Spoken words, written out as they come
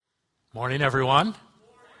Morning, everyone.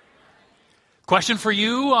 Question for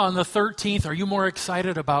you on the 13th. Are you more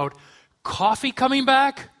excited about coffee coming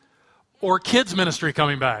back or kids ministry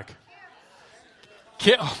coming back?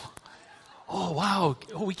 Oh, wow.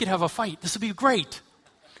 Oh, we could have a fight. This would be great.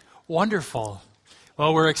 Wonderful.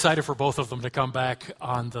 Well, we're excited for both of them to come back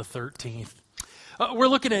on the 13th. We're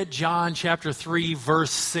looking at John chapter 3,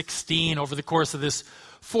 verse 16 over the course of this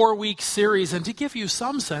 4-week series, and to give you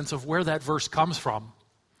some sense of where that verse comes from.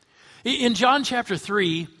 In John chapter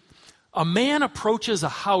 3, a man approaches a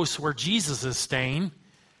house where Jesus is staying,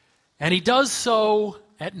 and he does so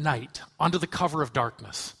at night, under the cover of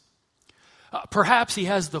darkness. Perhaps he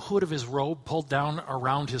has the hood of his robe pulled down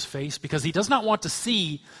around his face because he does not want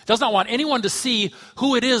anyone to see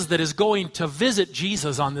who it is that is going to visit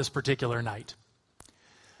Jesus on this particular night.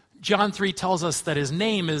 John 3 tells us that his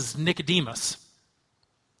name is Nicodemus.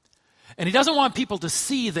 And he doesn't want people to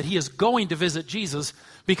see that he is going to visit Jesus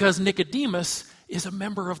because Nicodemus is a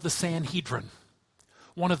member of the Sanhedrin,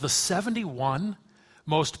 one of the 71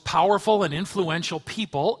 most powerful and influential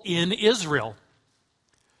people in Israel.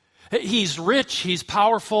 He's rich, he's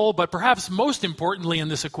powerful, but perhaps most importantly in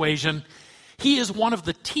this equation, he is one of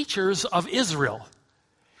the teachers of Israel.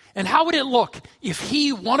 And how would it look if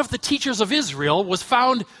he, one of the teachers of Israel, was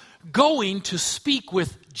found going to speak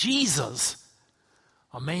with Jesus,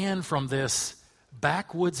 a man from this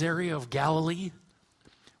backwoods area of Galilee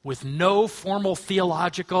with no formal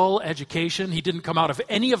theological education? He didn't come out of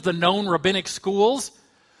any of the known rabbinic schools.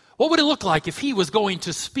 What would it look like if he was going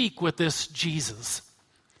to speak with this Jesus?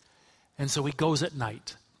 And so he goes at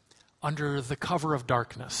night under the cover of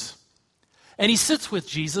darkness. And he sits with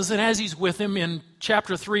Jesus, and as he's with him in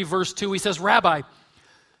chapter 3, verse 2, he says, "Rabbi,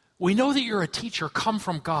 we know that you're a teacher come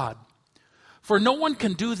from God. For no one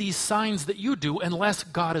can do these signs that you do unless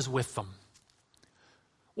God is with them."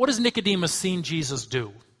 What has Nicodemus seen Jesus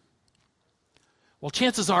do? Well,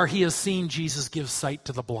 chances are he has seen Jesus give sight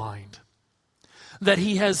to the blind. That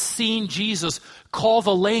he has seen Jesus call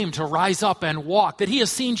the lame to rise up and walk. That he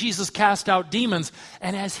has seen Jesus cast out demons.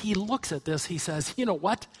 And as he looks at this, he says, you know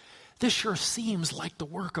what? This sure seems like the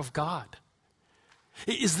work of God.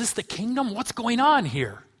 Is this the kingdom? What's going on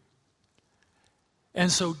here?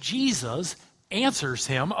 And so Jesus answers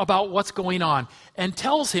him about what's going on and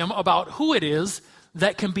tells him about who it is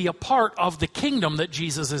that can be a part of the kingdom that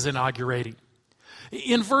Jesus is inaugurating.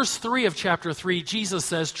 In verse 3 of chapter 3, Jesus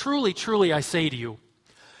says, "Truly, truly, I say to you,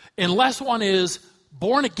 unless one is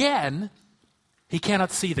born again, he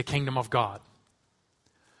cannot see the kingdom of God."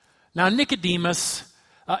 Now, Nicodemus,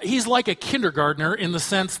 he's like a kindergartner in the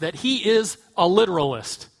sense that he is a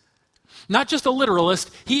literalist. Not just a literalist,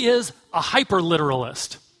 he is a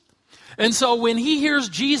hyper-literalist. And so when he hears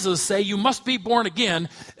Jesus say, "You must be born again,"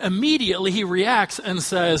 immediately he reacts and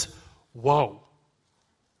says, "Whoa,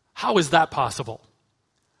 how is that possible?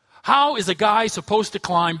 How is a guy supposed to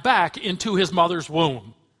climb back into his mother's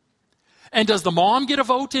womb? And does the mom get a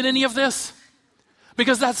vote in any of this?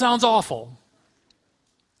 Because that sounds awful."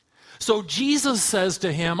 So Jesus says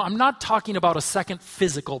to him, "I'm not talking about a second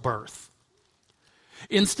physical birth.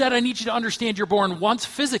 Instead, I need you to understand you're born once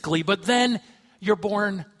physically, but then you're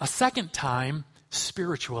born a second time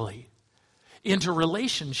spiritually into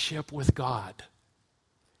relationship with God.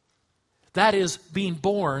 That is being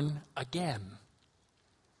born again."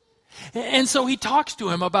 And so he talks to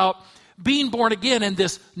him about being born again and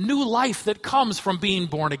this new life that comes from being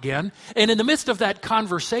born again. And in the midst of that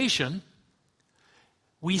conversation,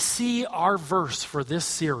 we see our verse for this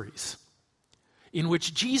series, in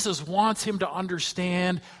which Jesus wants him to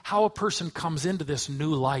understand how a person comes into this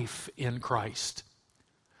new life in Christ.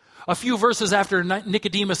 A few verses after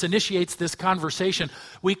Nicodemus initiates this conversation,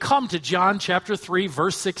 we come to John chapter 3,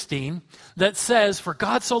 verse 16, that says, "For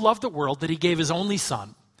God so loved the world that he gave his only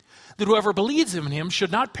Son, that whoever believes in him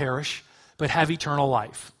should not perish, but have eternal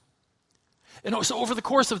life." And so over the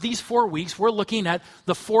course of these 4 weeks, we're looking at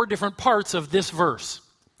the 4 different parts of this verse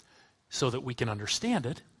so that we can understand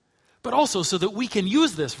it, but also so that we can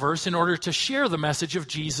use this verse in order to share the message of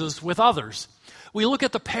Jesus with others. We look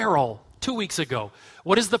at the peril 2 weeks ago.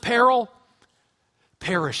 What is the peril?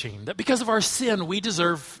 Perishing. That because of our sin, we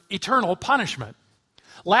deserve eternal punishment.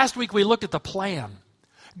 Last week, we looked at the plan.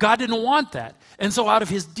 God didn't want that. And so out of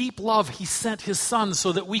his deep love, he sent his Son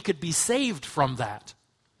so that we could be saved from that.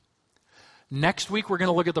 Next week, we're going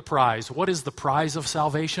to look at the prize. What is the prize of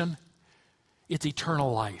salvation? It's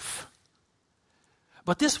eternal life.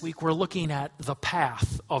 But this week, we're looking at the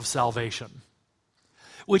path of salvation,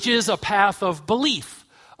 which is a path of belief,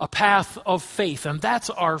 a path of faith, and that's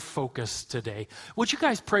our focus today. Would you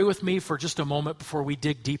guys pray with me for just a moment before we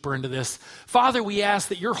dig deeper into this? Father, we ask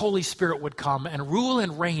that your Holy Spirit would come and rule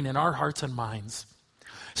and reign in our hearts and minds.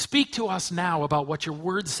 Speak to us now about what your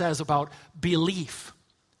word says about belief.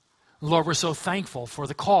 Lord, we're so thankful for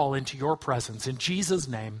the call into your presence. In Jesus'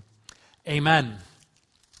 name, amen.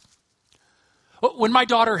 When my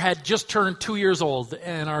daughter had just turned 2 years old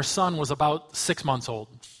and our son was about 6 months old,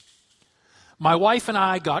 my wife and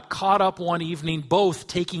I got caught up one evening both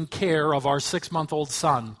taking care of our 6-month-old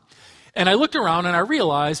son. And I looked around and I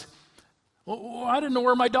realized, well, I didn't know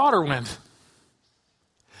where my daughter went.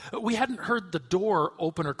 We hadn't heard the door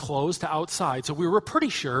open or close to outside, so we were pretty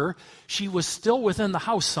sure she was still within the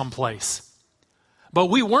house someplace. But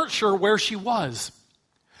we weren't sure where she was.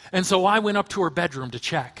 And so I went up to her bedroom to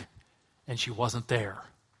check, and she wasn't there.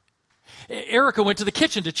 Erica went to the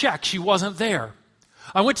kitchen to check. She wasn't there.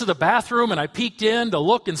 I went to the bathroom and I peeked in to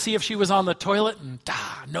look and see if she was on the toilet, and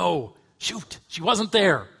no, shoot, she wasn't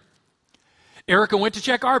there. Erica went to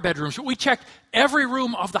check our bedroom. We checked every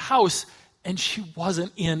room of the house, and she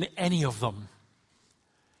wasn't in any of them.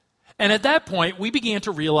 And at that point, we began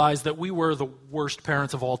to realize that we were the worst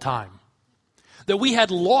parents of all time. That we had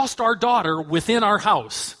lost our daughter within our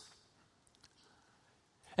house.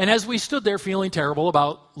 And as we stood there feeling terrible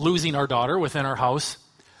about losing our daughter within our house,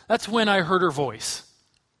 that's when I heard her voice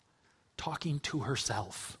talking to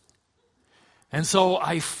herself. And so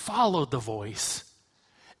I followed the voice,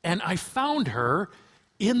 and I found her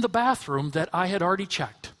in the bathroom that I had already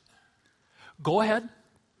checked. Go ahead.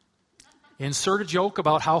 Insert a joke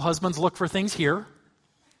about how husbands look for things here.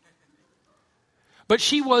 But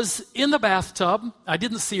she was in the bathtub. I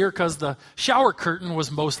didn't see her because the shower curtain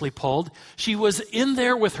was mostly pulled. She was in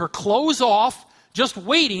there with her clothes off, just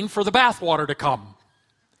waiting for the bath water to come.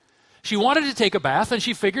 She wanted to take a bath, and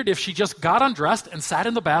she figured if she just got undressed and sat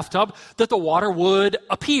in the bathtub, that the water would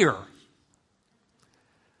appear.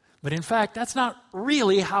 But in fact, that's not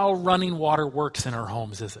really how running water works in our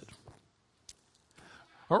homes, is it?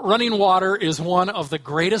 Running water is one of the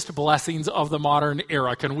greatest blessings of the modern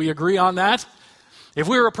era. Can we agree on that? If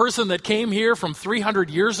we were a person that came here from 300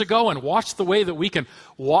 years ago and watched the way that we can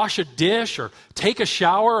wash a dish or take a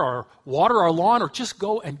shower or water our lawn or just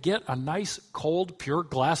go and get a nice, cold, pure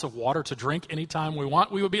glass of water to drink anytime we want,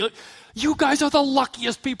 we would be like, you guys are the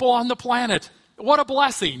luckiest people on the planet. What a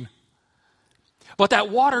blessing. But that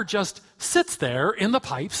water just sits there in the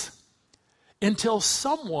pipes until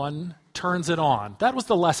someone turns it on. That was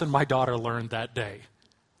the lesson my daughter learned that day.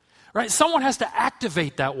 Right? Someone has to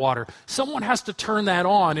activate that water. Someone has to turn that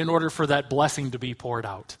on in order for that blessing to be poured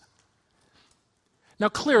out. Now,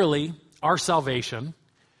 clearly, our salvation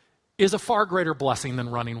is a far greater blessing than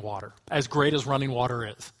running water, as great as running water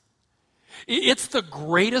is. It's the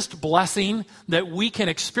greatest blessing that we can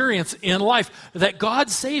experience in life, that God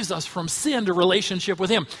saves us from sin to relationship with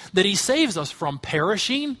Him, that He saves us from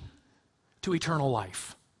perishing to eternal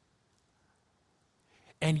life.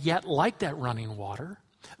 And yet, like that running water,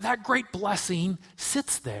 that great blessing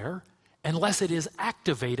sits there unless it is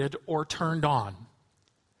activated or turned on.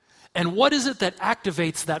 And what is it that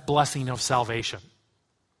activates that blessing of salvation?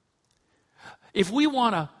 If we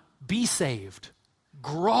want to be saved,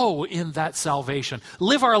 grow in that salvation,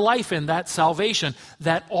 live our life in that salvation,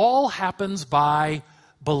 that all happens by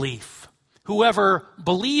belief. Whoever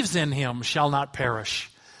believes in Him shall not perish,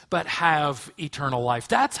 but have eternal life.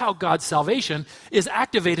 That's how God's salvation is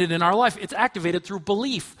activated in our life. It's activated through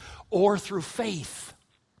belief or through faith.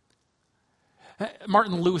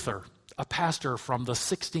 Martin Luther, a pastor from the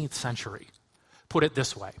 16th century, put it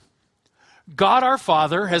this way: God our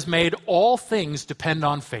Father has made all things depend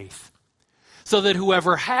on faith, so that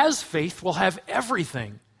whoever has faith will have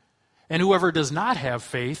everything, and whoever does not have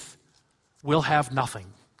faith will have nothing.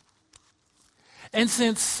 And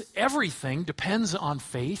since everything depends on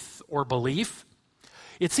faith or belief,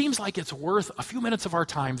 it seems like it's worth a few minutes of our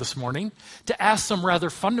time this morning to ask some rather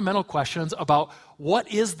fundamental questions about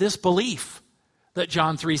what is this belief that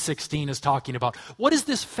John 3:16 is talking about? What is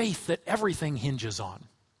this faith that everything hinges on?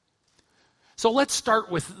 So let's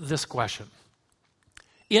start with this question.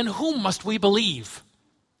 In whom must we believe?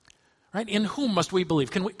 Right? In whom must we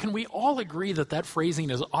believe? Can we all agree that that phrasing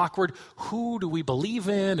is awkward? Who do we believe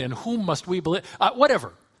in? And whom must we believe?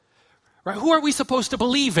 Whatever. Right? Who are we supposed to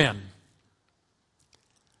believe in?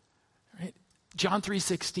 Right? John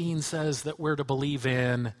 3:16 says that we're to believe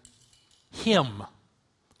in Him.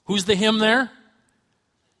 Who's the Him there?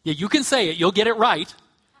 Yeah, you can say it. You'll get it right.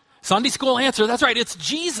 Sunday school answer, that's right, it's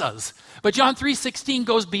Jesus. But John 3:16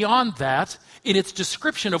 goes beyond that in its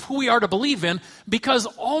description of who we are to believe in, because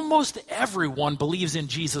almost everyone believes in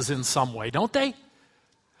Jesus in some way, don't they?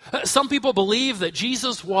 Some people believe that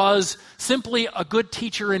Jesus was simply a good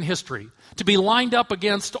teacher in history, to be lined up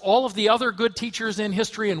against all of the other good teachers in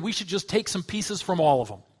history, and we should just take some pieces from all of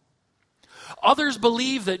them. Others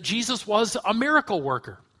believe that Jesus was a miracle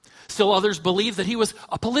worker. Still others believe that he was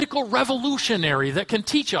a political revolutionary that can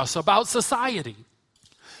teach us about society.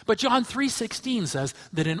 But John 3:16 says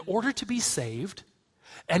that in order to be saved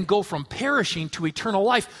and go from perishing to eternal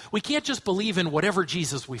life, we can't just believe in whatever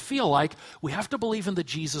Jesus we feel like. We have to believe in the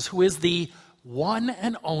Jesus who is the one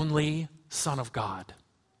and only Son of God.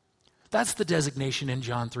 That's the designation in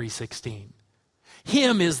John 3:16.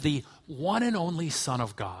 Him is the one and only Son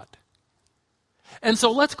of God. And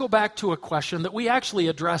so let's go back to a question that we actually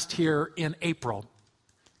addressed here in April,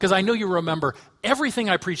 because I know you remember everything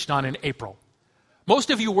I preached on in April. Most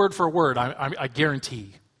of you word for word, I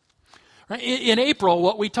guarantee. Right? In April,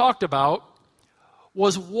 what we talked about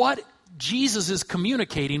was what Jesus is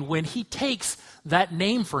communicating when he takes that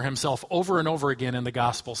name for himself over and over again in the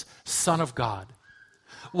Gospels, Son of God.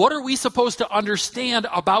 What are we supposed to understand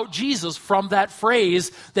about Jesus from that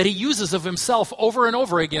phrase that he uses of himself over and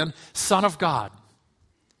over again, Son of God?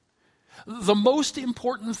 The most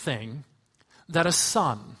important thing that a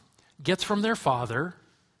son gets from their father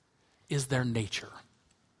is their nature.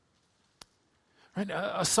 Right?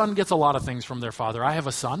 A son gets a lot of things from their father. I have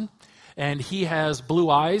a son, and he has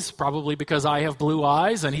blue eyes, probably because I have blue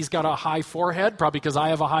eyes, and he's got a high forehead, probably because I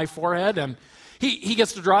have a high forehead, and he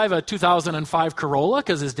gets to drive a 2005 Corolla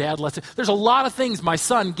because his dad lets him. There's a lot of things my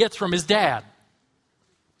son gets from his dad.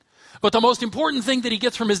 But the most important thing that he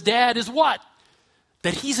gets from his dad is what?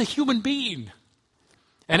 That he's a human being.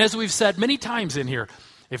 And as we've said many times in here,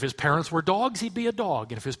 if his parents were dogs, he'd be a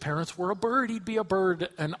dog. And if his parents were a bird, he'd be a bird,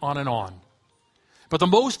 and on and on. But the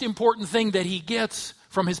most important thing that he gets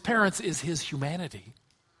from his parents is his humanity.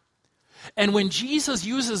 And when Jesus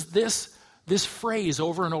uses this phrase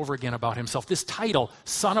over and over again about himself, this title,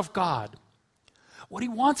 Son of God, what he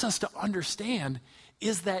wants us to understand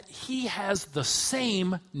is that he has the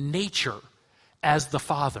same nature as the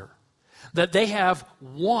Father. That they have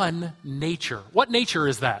one nature. What nature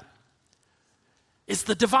is that? It's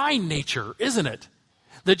the divine nature, isn't it?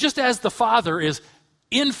 That just as the Father is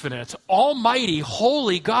infinite, almighty,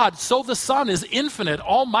 holy God, so the Son is infinite,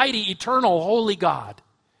 almighty, eternal, holy God.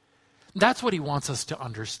 That's what he wants us to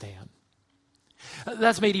understand.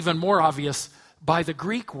 That's made even more obvious by the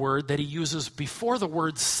Greek word that he uses before the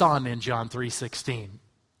word son in John 3:16.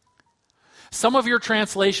 Some of your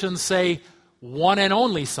translations say one and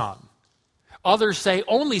only Son. Others say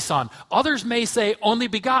only Son. Others may say only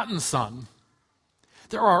begotten Son.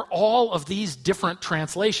 There are all of these different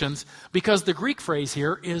translations because the Greek phrase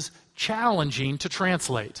here is challenging to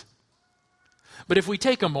translate. But if we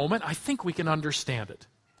take a moment, I think we can understand it.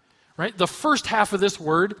 Right? The first half of this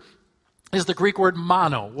word is the Greek word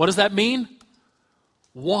mono. What does that mean?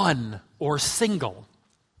 One or single.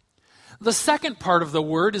 The second part of the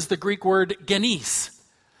word is the Greek word genes,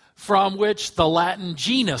 from which the Latin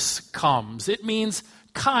genus comes. It means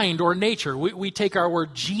kind or nature. We take our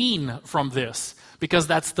word gene from this because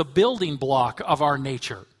that's the building block of our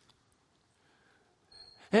nature.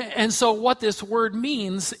 And so what this word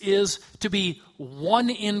means is to be one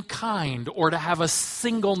in kind or to have a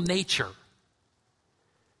single nature.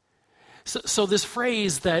 So this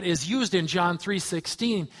phrase that is used in John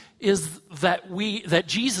 3:16 is that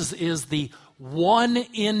Jesus is the one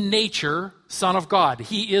in nature Son of God.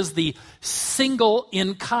 He is the single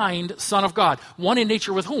in kind Son of God. One in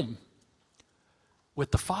nature with whom?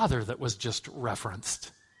 With the Father that was just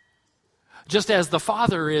referenced. Just as the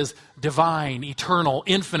Father is divine, eternal,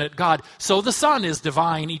 infinite God, so the Son is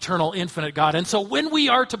divine, eternal, infinite God. And so when we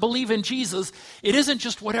are to believe in Jesus, it isn't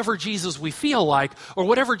just whatever Jesus we feel like, or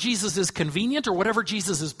whatever Jesus is convenient, or whatever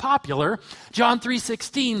Jesus is popular. John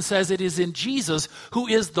 3:16 says it is in Jesus who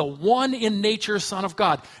is the one in nature Son of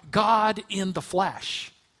God, God in the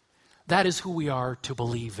flesh. That is who we are to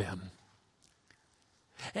believe in.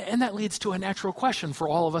 And that leads to a natural question for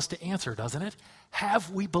all of us to answer, doesn't it?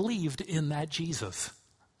 Have we believed in that Jesus?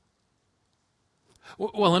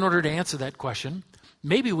 Well, in order to answer that question,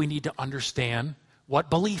 maybe we need to understand what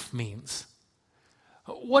belief means.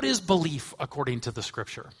 What is belief according to the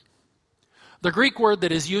Scripture? The Greek word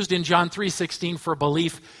that is used in John 3:16 for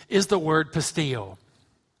belief is the word pisteo.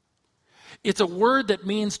 It's a word that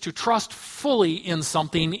means to trust fully in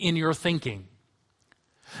something in your thinking.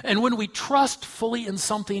 And when we trust fully in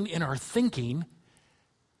something in our thinking,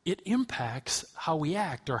 it impacts how we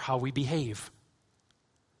act or how we behave.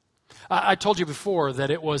 I told you before that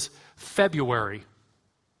it was February.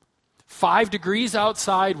 5 degrees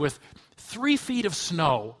outside with 3 feet of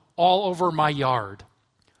snow all over my yard.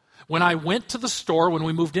 when I went to the store when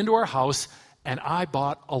we moved into our house and I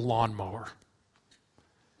bought a lawnmower.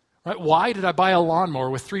 Right? Why did I buy a lawnmower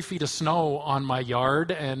with 3 feet of snow on my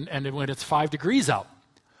yard and when it's 5 degrees out?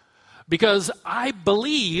 Because I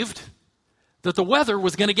believed that the weather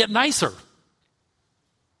was going to get nicer.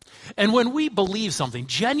 And when we believe something,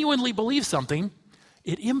 genuinely believe something,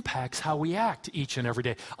 it impacts how we act each and every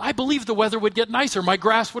day. I believed the weather would get nicer, my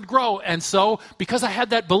grass would grow, and so because I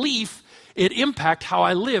had that belief, it impacted how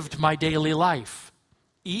I lived my daily life,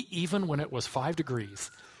 even when it was 5 degrees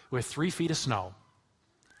with 3 feet of snow.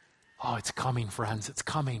 Oh, it's coming, friends, it's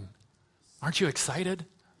coming. Aren't you excited?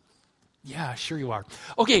 Yeah, sure you are.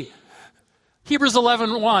 Okay, Hebrews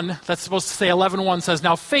 11:1, that's supposed to say 11:1 says,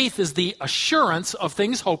 now faith is the assurance of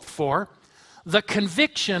things hoped for, the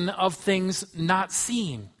conviction of things not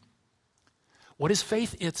seen. What is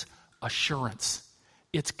faith? It's assurance.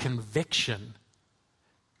 It's conviction.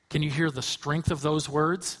 Can you hear the strength of those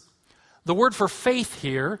words? The word for faith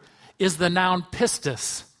here is the noun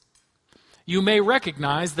pistis. You may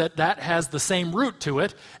recognize that that has the same root to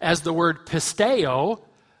it as the word pisteo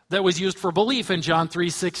that was used for belief in John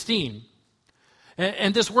 3:16.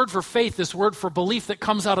 And this word for faith, this word for belief that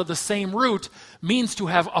comes out of the same root, means to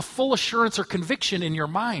have a full assurance or conviction in your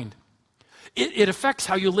mind. It affects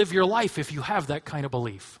how you live your life if you have that kind of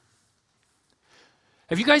belief.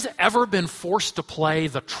 Have you guys ever been forced to play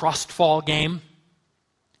the trust fall game?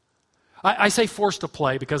 I say forced to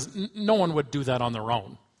play because no one would do that on their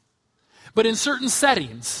own. But in certain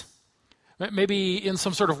settings, maybe in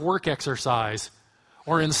some sort of work exercise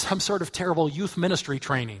or in some sort of terrible youth ministry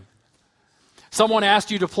training, someone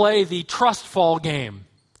asked you to play the trust fall game,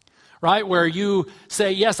 right? Where you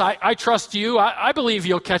say, yes, I trust you. I believe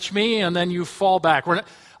you'll catch me. And then you fall back.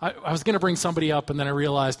 I was going to bring somebody up, and then I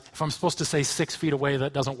realized if I'm supposed to say 6 feet away,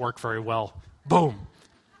 that doesn't work very well. Boom.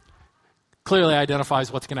 Clearly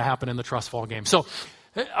identifies what's going to happen in the trust fall game. So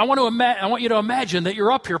I want you to imagine that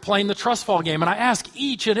you're up here playing the trust fall game, and I ask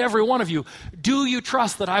each and every one of you, do you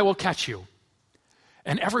trust that I will catch you?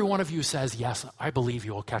 And every one of you says, yes, I believe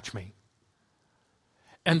you will catch me.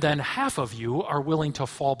 And then half of you are willing to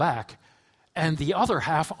fall back, and the other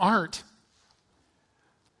half aren't.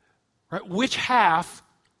 Right? Which half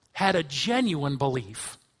had a genuine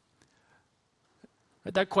belief?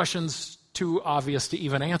 Right? That question's too obvious to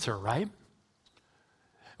even answer, right?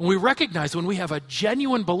 And we recognize when we have a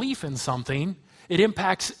genuine belief in something, it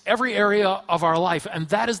impacts every area of our life, and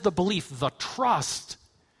that is the belief, the trust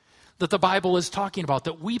that the Bible is talking about,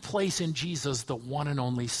 that we place in Jesus, the one and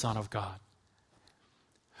only Son of God.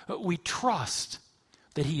 We trust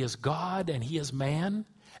that he is God and he is man,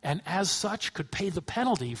 and as such could pay the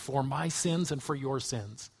penalty for my sins and for your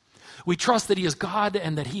sins. We trust that he is God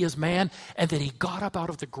and that he is man, and that he got up out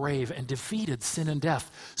of the grave and defeated sin and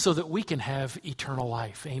death so that we can have eternal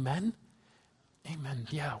life. Amen? Amen.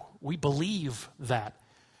 Yeah, we believe that.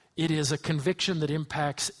 It is a conviction that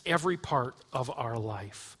impacts every part of our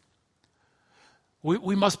life.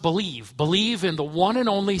 We must believe in the one and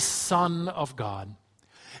only Son of God.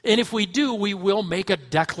 And if we do, we will make a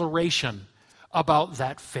declaration about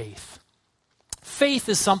that faith. Faith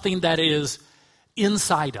is something that is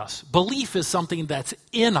inside us. Belief is something that's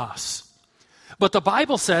in us. But the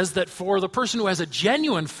Bible says that for the person who has a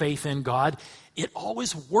genuine faith in God, it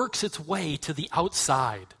always works its way to the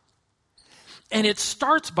outside. And it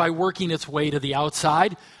starts by working its way to the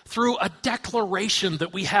outside through a declaration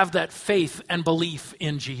that we have that faith and belief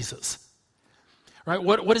in Jesus. Right?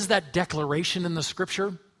 What is that declaration in the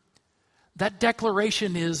Scripture? That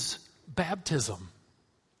declaration is baptism.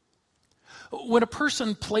 When a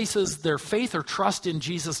person places their faith or trust in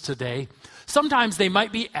Jesus today, sometimes they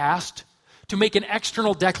might be asked to make an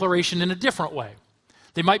external declaration in a different way.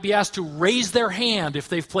 They might be asked to raise their hand if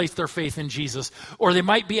they've placed their faith in Jesus, or they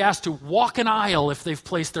might be asked to walk an aisle if they've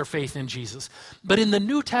placed their faith in Jesus. But in the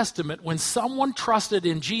New Testament, when someone trusted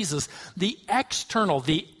in Jesus, the external,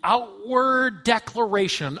 the outward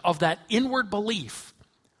declaration of that inward belief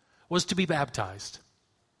was to be baptized.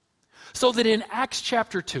 So that in Acts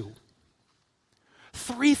chapter 2,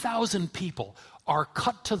 3,000 people are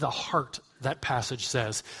cut to the heart, that passage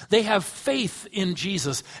says. They have faith in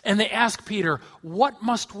Jesus, and they ask Peter, what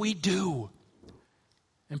must we do?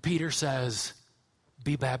 And Peter says,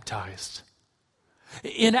 be baptized.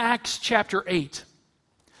 In Acts chapter 8,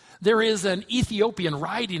 there is an Ethiopian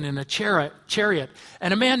riding in a chariot,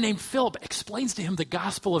 and a man named Philip explains to him the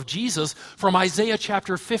gospel of Jesus from Isaiah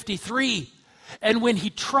chapter 53. And when he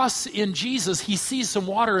trusts in Jesus, he sees some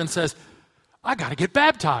water and says, I got to get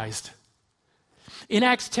baptized. In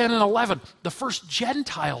Acts 10 and 11, the first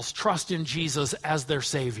Gentiles trust in Jesus as their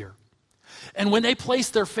Savior. And when they place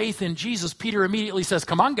their faith in Jesus, Peter immediately says,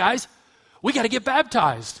 come on, guys, we got to get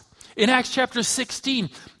baptized. In Acts chapter 16,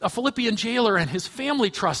 a Philippian jailer and his family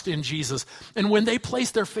trust in Jesus. And when they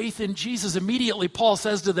place their faith in Jesus, immediately Paul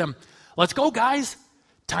says to them, let's go, guys.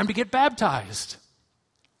 Time to get baptized.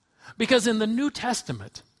 Because in the New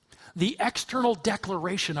Testament, the external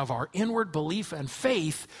declaration of our inward belief and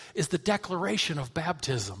faith is the declaration of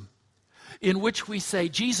baptism, in which we say,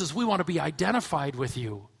 Jesus, we want to be identified with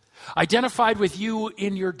you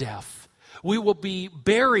in your death. We will be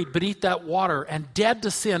buried beneath that water and dead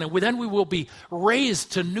to sin, and then we will be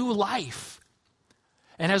raised to new life.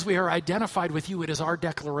 And as we are identified with you, it is our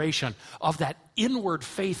declaration of that inward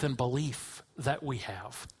faith and belief that we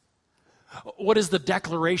have. What is the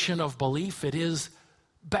declaration of belief? It is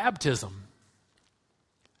baptism.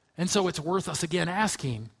 And so it's worth us again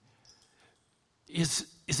asking, is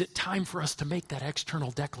it time for us to make that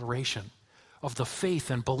external declaration of the faith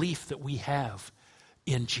and belief that we have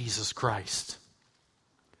in Jesus Christ?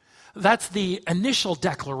 That's the initial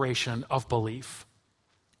declaration of belief.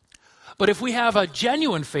 But if we have a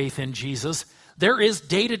genuine faith in Jesus, there is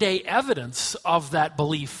day-to-day evidence of that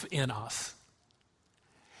belief in us.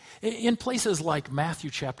 In places like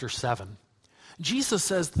Matthew chapter 7, Jesus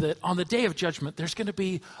says that on the day of judgment, there's going to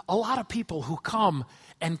be a lot of people who come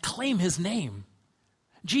and claim his name.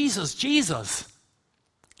 Jesus, Jesus.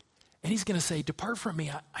 And he's going to say, depart from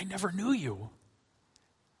me, I never knew you.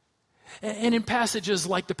 And in passages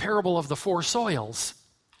like the parable of the four soils,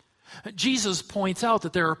 Jesus points out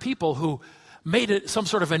that there are people who made some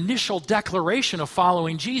sort of initial declaration of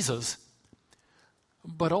following Jesus,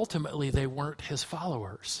 but ultimately they weren't his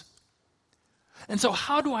followers. And so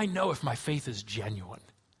how do I know if my faith is genuine?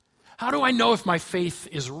 How do I know if my faith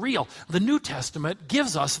is real? The New Testament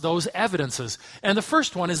gives us those evidences. And the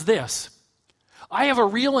first one is this: I have a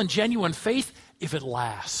real and genuine faith if it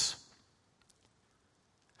lasts.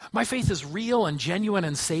 My faith is real and genuine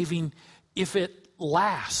and saving if it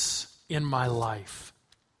lasts in my life.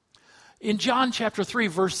 In John chapter 3,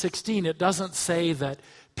 verse 16, it doesn't say that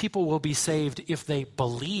people will be saved if they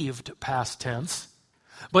believed, past tense,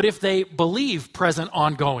 but if they believe, present,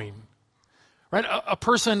 ongoing. Right? A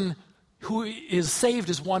person who is saved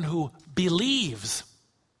is one who believes.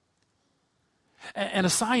 And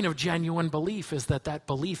a sign of genuine belief is that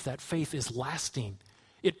belief, that faith is lasting.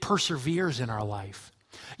 It perseveres in our life.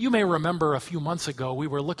 You may remember a few months ago we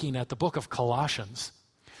were looking at the book of Colossians.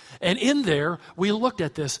 And in there, we looked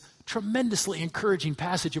at this tremendously encouraging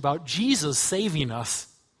passage about Jesus saving us.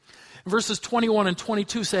 Verses 21 and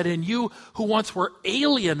 22 said, "In you who once were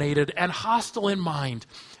alienated and hostile in mind,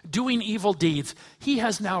 doing evil deeds, he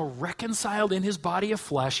has now reconciled in his body of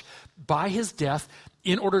flesh by his death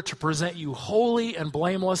in order to present you holy and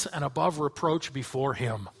blameless and above reproach before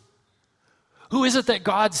him." Who is it that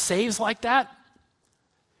God saves like that?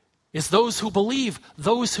 It's those who believe,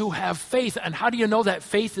 those who have faith. And how do you know that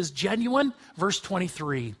faith is genuine? Verse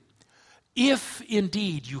 23, "If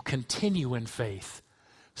indeed you continue in faith,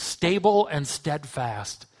 stable and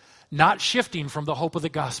steadfast, not shifting from the hope of the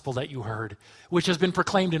gospel that you heard, which has been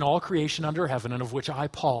proclaimed in all creation under heaven, and of which I,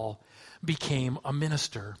 Paul, became a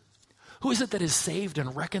minister." Who is it that is saved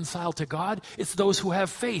and reconciled to God? It's those who have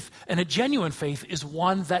faith. And a genuine faith is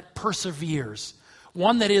one that perseveres,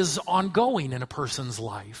 one that is ongoing in a person's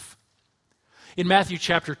life. In Matthew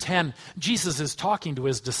chapter 10, Jesus is talking to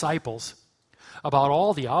his disciples about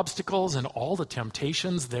all the obstacles and all the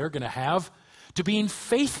temptations they're going to have to being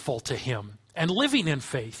faithful to him and living in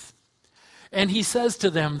faith. And he says to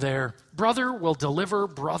them there, "Brother will deliver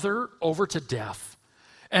brother over to death,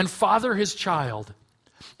 and father his child.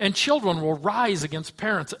 And children will rise against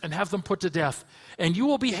parents and have them put to death. And you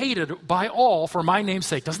will be hated by all for my name's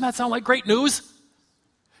sake." Doesn't that sound like great news?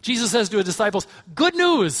 Jesus says to his disciples, good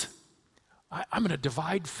news. I'm going to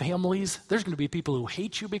divide families. There's going to be people who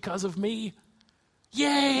hate you because of me.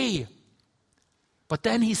 Yay! But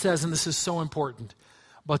then he says, and this is so important,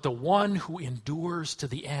 "But the one who endures to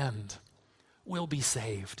the end will be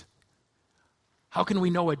saved." How can we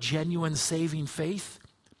know a genuine saving faith?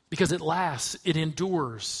 Because it lasts, it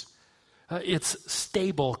endures. It's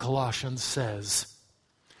stable, Colossians says.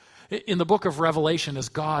 In the book of Revelation, as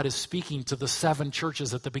God is speaking to the 7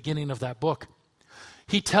 churches at the beginning of that book,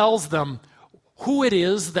 he tells them who it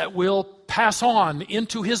is that will pass on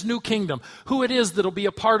into his new kingdom, who it is that will be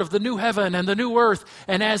a part of the new heaven and the new earth.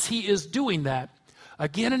 And as he is doing that,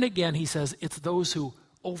 again and again, he says, it's those who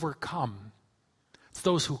overcome. It's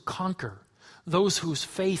those who conquer, those whose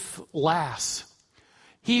faith lasts.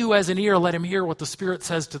 "He who has an ear, let him hear what the Spirit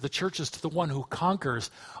says to the churches. To the one who conquers,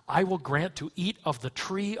 I will grant to eat of the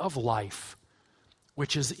tree of life,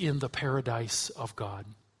 which is in the paradise of God."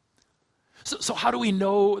 So how do we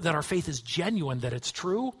know that our faith is genuine, that it's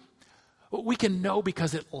true? We can know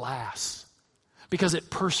because it lasts, because it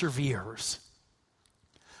perseveres.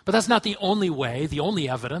 But that's not the only way, the only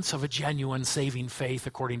evidence of a genuine saving faith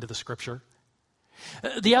according to the Scripture.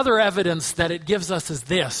 The other evidence that it gives us is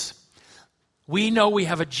this. We know we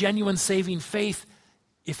have a genuine saving faith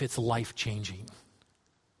if it's life-changing.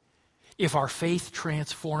 If our faith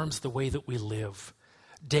transforms the way that we live,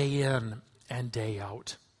 day in and day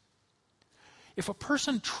out. If a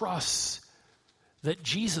person trusts that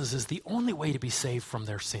Jesus is the only way to be saved from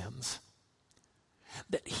their sins,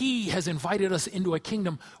 that he has invited us into a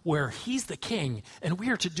kingdom where he's the king and we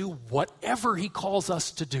are to do whatever he calls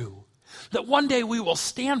us to do, that one day we will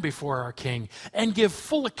stand before our king and give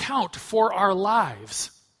full account for our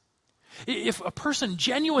lives. If a person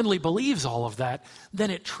genuinely believes all of that, then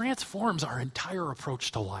it transforms our entire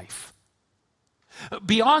approach to life.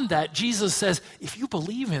 Beyond that, Jesus says, if you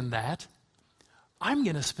believe in that, I'm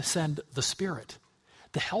going to send the Spirit,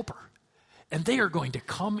 the Helper, and they are going to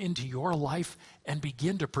come into your life and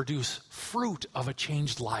begin to produce fruit of a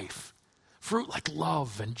changed life. Fruit like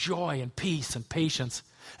love and joy and peace and patience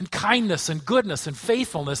and kindness and goodness and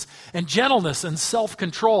faithfulness and gentleness and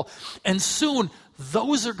self-control. And soon,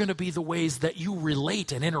 those are going to be the ways that you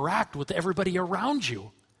relate and interact with everybody around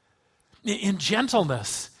you. In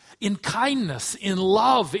gentleness, in kindness, in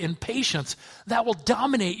love, in patience, that will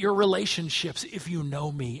dominate your relationships if you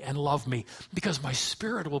know me and love me, because my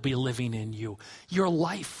Spirit will be living in you. Your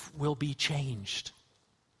life will be changed.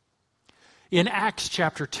 In Acts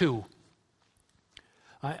chapter 2,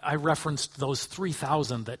 I referenced those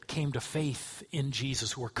 3,000 that came to faith in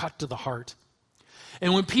Jesus, who were cut to the heart.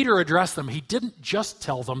 And when Peter addressed them, he didn't just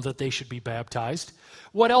tell them that they should be baptized.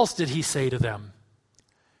 What else did he say to them?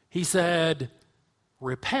 He said,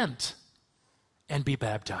 repent and be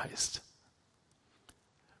baptized.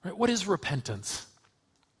 Right? What is repentance?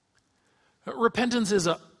 Repentance is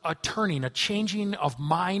a turning, a changing of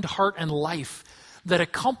mind, heart, and life that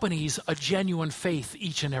accompanies a genuine faith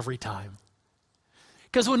each and every time.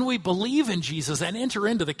 Because when we believe in Jesus and enter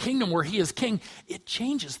into the kingdom where he is king, it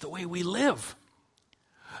changes the way we live.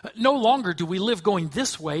 No longer do we live going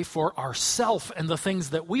this way for ourself and the things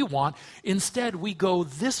that we want. Instead, we go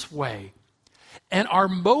this way. And our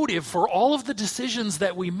motive for all of the decisions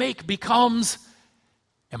that we make becomes,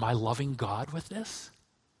 am I loving God with this?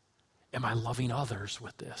 Am I loving others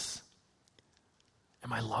with this?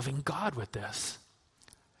 Am I loving God with this?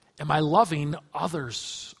 Am I loving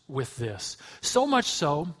others with this? So much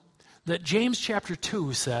so that James chapter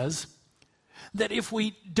 2 says that if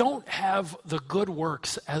we don't have the good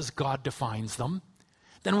works as God defines them,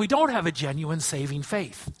 then we don't have a genuine saving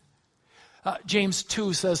faith. James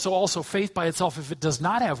 2 says, so also faith by itself, if it does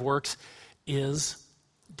not have works, is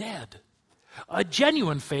dead. A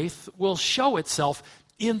genuine faith will show itself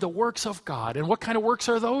in the works of God. And what kind of works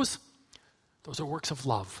are those? Those are works of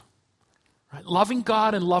love. Right? Loving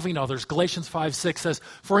God and loving others. Galatians 5:6 says,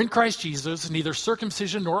 for in Christ Jesus, neither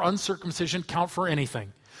circumcision nor uncircumcision count for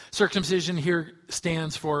anything. Circumcision here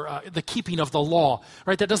stands for the keeping of the law.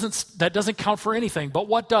 Right? That doesn't count for anything. But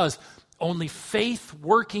what does? Only faith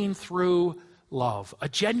working through love. A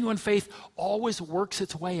genuine faith always works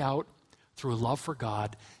its way out through love for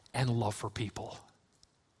God and love for people.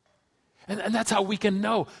 And that's how we can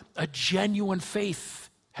know a genuine faith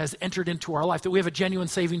has entered into our life, that we have a genuine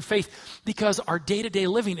saving faith, because our day-to-day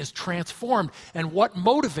living is transformed, and what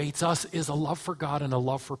motivates us is a love for God and a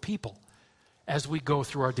love for people as we go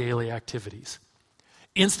through our daily activities.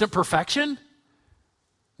 Instant perfection?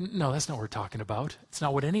 No, that's not what we're talking about. It's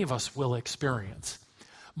not what any of us will experience.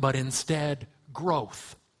 But instead,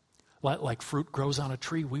 growth. Like fruit grows on a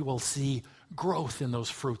tree, we will see growth in those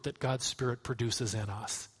fruit that God's Spirit produces in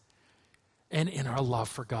us, and in our love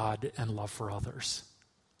for God and love for others.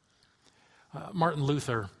 Martin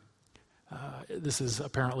Luther, this is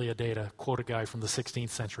apparently a day to quote a guy from the 16th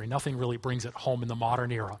century. Nothing really brings it home in the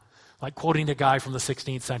modern era like quoting a guy from the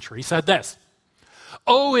 16th century. He said this,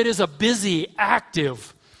 oh, it is a busy,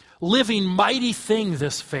 active, living, mighty thing,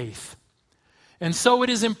 this faith. And so it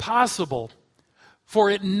is impossible for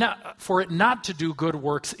it not to do good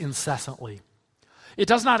works incessantly. It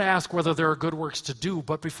does not ask whether there are good works to do,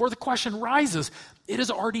 but before the question rises, it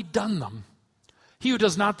has already done them. He who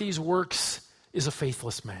does not these works is a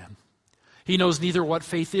faithless man. He knows neither what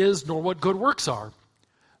faith is nor what good works are,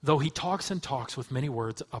 though he talks and talks with many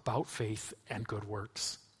words about faith and good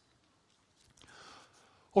works.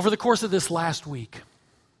 Over the course of this last week,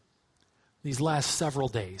 these last several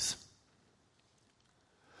days,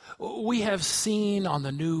 we have seen on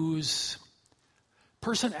the news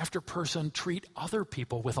person after person treat other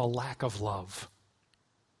people with a lack of love.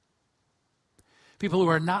 People who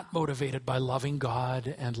are not motivated by loving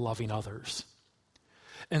God and loving others.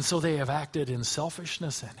 And so they have acted in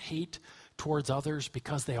selfishness and hate towards others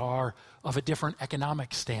because they are of a different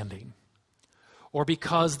economic standing, or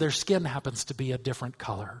because their skin happens to be a different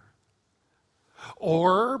color,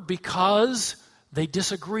 or because they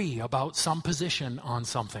disagree about some position on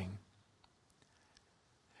something.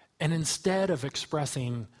 And instead of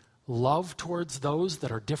expressing love towards those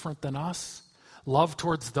that are different than us, love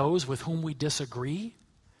towards those with whom we disagree,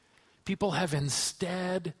 people have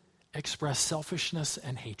instead expressed selfishness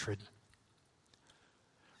and hatred.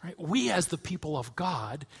 Right? We as the people of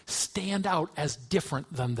God stand out as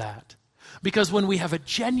different than that. Because when we have a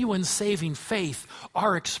genuine saving faith,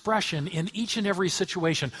 our expression in each and every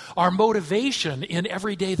situation, our motivation in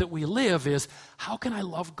every day that we live is, how can I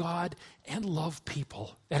love God and love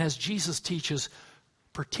people? And as Jesus teaches,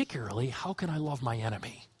 particularly, how can I love my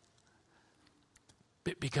enemy?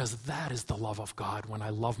 Because that is the love of God, when I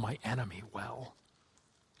love my enemy well.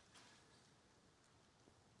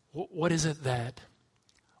 What is it that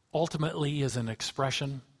ultimately is an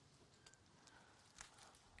expression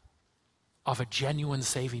of a genuine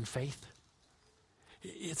saving faith?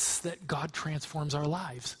 It's that God transforms our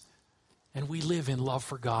lives, and we live in love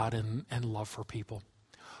for God and love for people.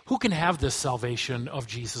 Who can have this salvation of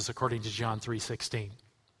Jesus according to John 3:16?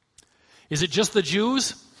 Is it just the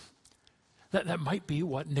Jews? That might be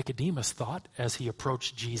what Nicodemus thought as he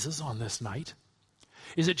approached Jesus on this night.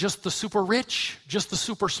 Is it just the super rich, just the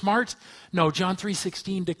super smart? No, John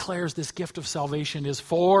 3:16 declares this gift of salvation is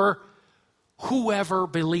for whoever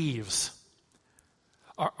believes.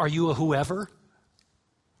 Are you a whoever?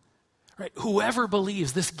 Right? Whoever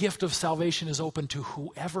believes, this gift of salvation is open to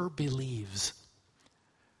whoever believes.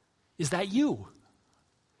 Is that you?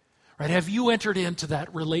 Right? Have you entered into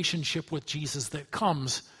that relationship with Jesus that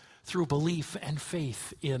comes through belief and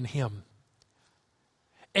faith in him?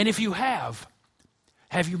 And if you have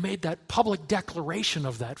you made that public declaration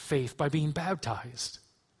of that faith by being baptized?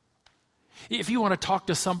 If you want to talk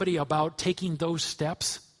to somebody about taking those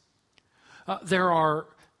steps, there are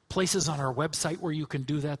places on our website where you can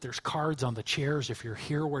do that. There's cards on the chairs if you're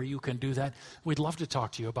here where you can do that. We'd love to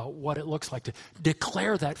talk to you about what it looks like to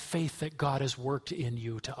declare that faith that God has worked in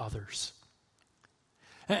you to others.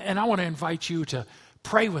 And I want to invite you to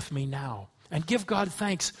pray with me now and give God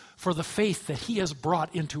thanks for the faith that he has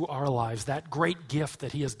brought into our lives, that great gift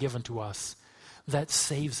that he has given to us that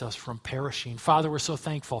saves us from perishing. Father, we're so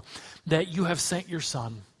thankful that you have sent your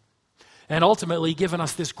Son and ultimately given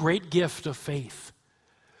us this great gift of faith,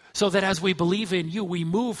 so that as we believe in you, we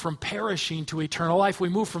move from perishing to eternal life. We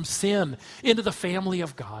move from sin into the family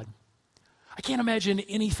of God. I can't imagine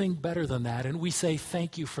anything better than that, and we say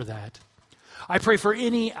thank you for that. I pray for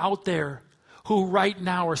any out there who right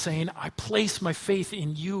now are saying, I place my faith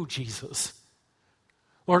in you, Jesus.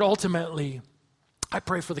 Lord, ultimately, I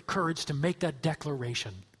pray for the courage to make that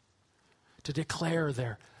declaration, to declare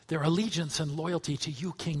their allegiance and loyalty to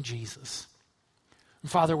you, King Jesus.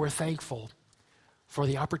 And Father, we're thankful for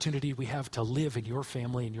the opportunity we have to live in your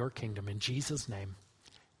family and your kingdom. In Jesus' name,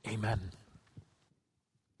 amen.